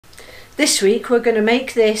This week we're going to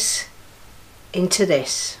make this into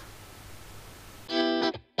this.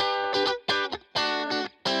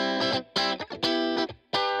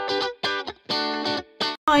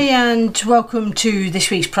 Hi and welcome to this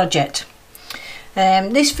week's project.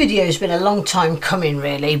 This video has been a long time coming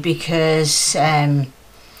really, because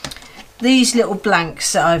these little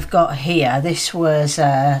blanks that I've got here, this was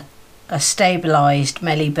a stabilised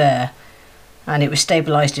Melly burr, and it was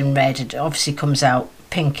stabilised in red. It obviously comes out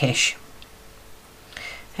pinkish.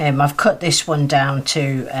 I've cut this one down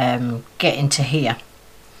to get into here.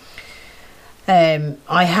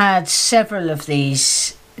 I had several of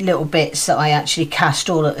these little bits that I actually cast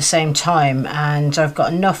all at the same time, and I've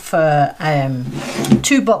got enough for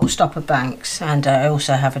 2 bottle stopper blanks, and I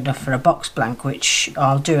also have enough for a box blank, which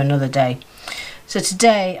I'll do another day. So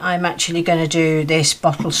today I'm actually going to do this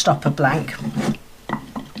bottle stopper blank,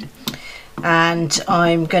 and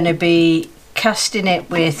I'm going to be casting it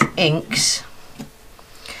with inks,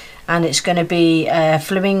 and it's going to be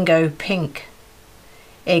flamingo pink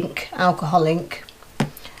ink, alcohol ink,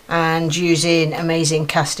 and using amazing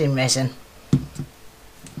casting resin.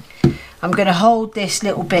 I'm going to hold this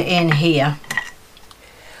little bit in here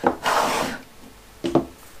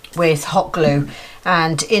with hot glue,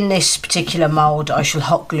 and in this particular mould I shall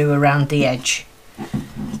hot glue around the edge.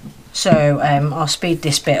 So I'll speed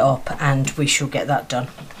this bit up and we shall get that done.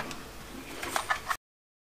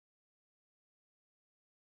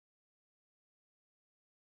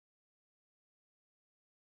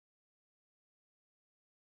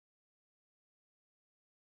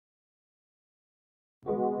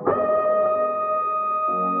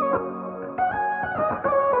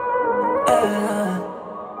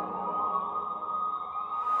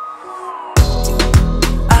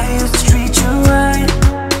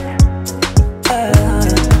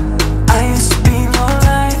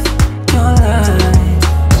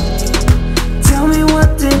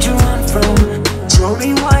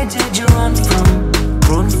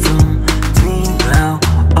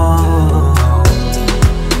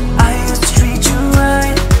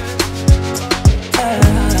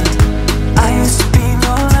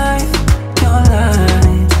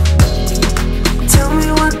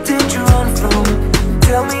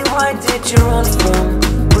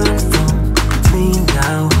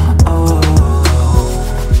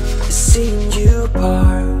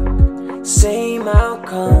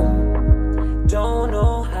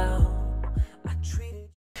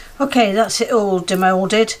 Okay, that's it all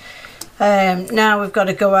demoulded. Now we've got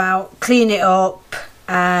to go out, clean it up,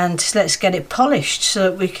 and let's get it polished so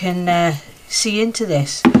that we can see into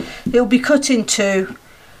this. It'll be cut in 2,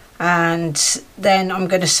 and then I'm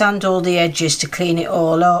going to sand all the edges to clean it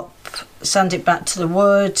all up, sand it back to the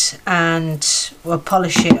wood, and we'll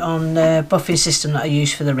polish it on the buffing system that I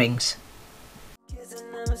use for the rings.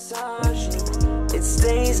 It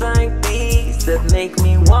stays like these that make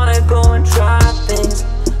me wanna go and try things.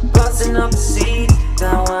 Busting up the seats,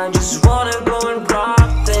 now I just wanna go and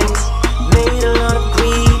rock things. Made a lot of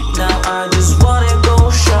greed, now I just wanna go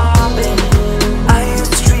shopping. I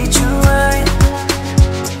used to treat you right,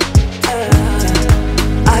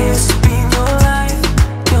 I used to be your life,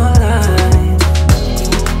 your life.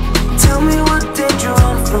 Tell me what did you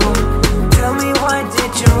run from? Tell me why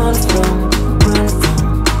did you run from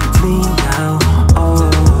me now? Oh,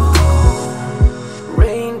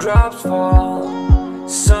 raindrops fall,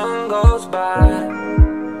 sun goes by,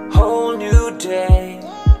 whole new day,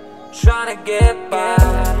 trying to get by,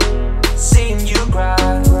 seeing you cry,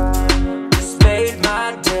 just made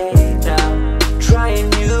my day now, trying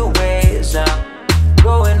new ways now,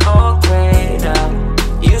 going all gray now,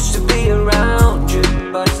 used to be around you,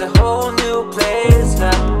 but it's a whole new place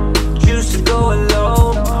now, used to go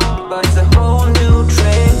alone, but it's a whole new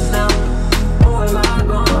train now, oh am I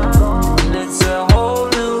gone, it's a whole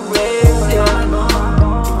new race.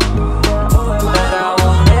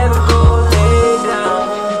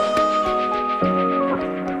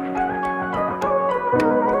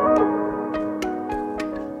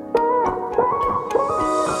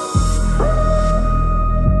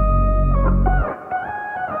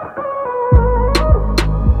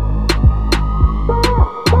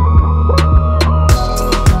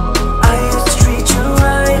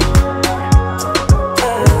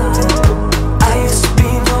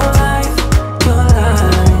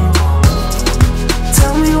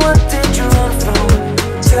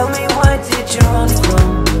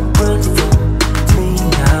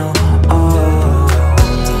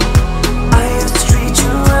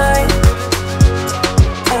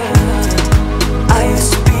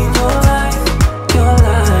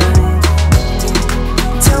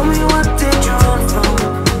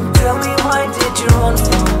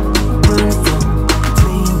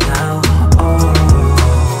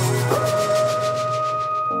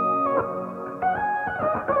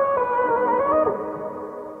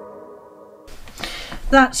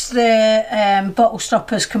 that's the bottle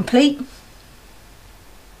stoppers complete.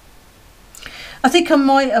 I think I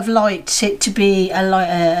might have liked it to be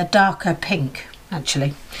a darker pink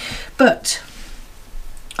actually, but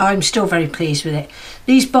I'm still very pleased with it.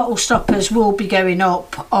 These bottle stoppers will be going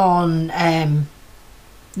up on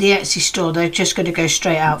the Etsy store. They're just going to go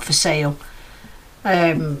straight out for sale.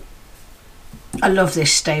 I love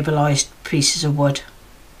this stabilised pieces of wood.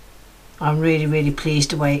 I'm really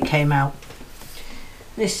pleased the way it came out.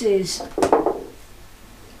 This is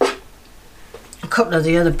a couple of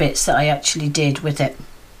the other bits that I actually did with it.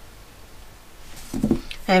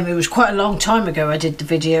 It was quite a long time ago I did the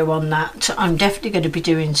video on that. I'm definitely going to be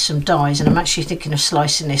doing some dies, and I'm actually thinking of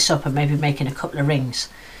slicing this up and maybe making a couple of rings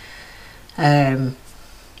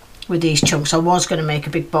with these chunks. I was going to make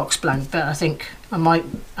a big box blank, but I think I might,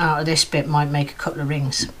 out of this bit, might make a couple of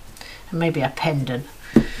rings and maybe a pendant.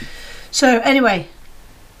 So anyway,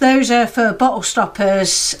 those are for bottle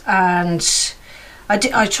stoppers, and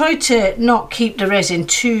I tried to not keep the resin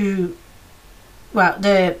too, well,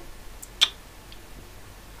 the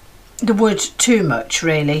wood too much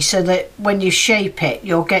really, so that when you shape it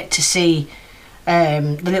you'll get to see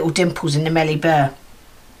the little dimples in the Melly burr.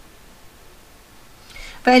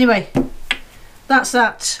 But anyway, that's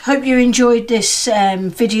that. Hope you enjoyed this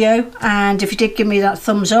video, and if you did, give me that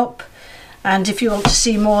thumbs up, and if you want to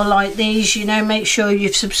see more like these, you know, make sure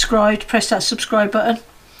you've subscribed, press that subscribe button.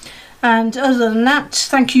 And other than that,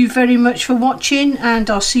 thank you very much for watching, and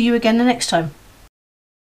I'll see you again the next time.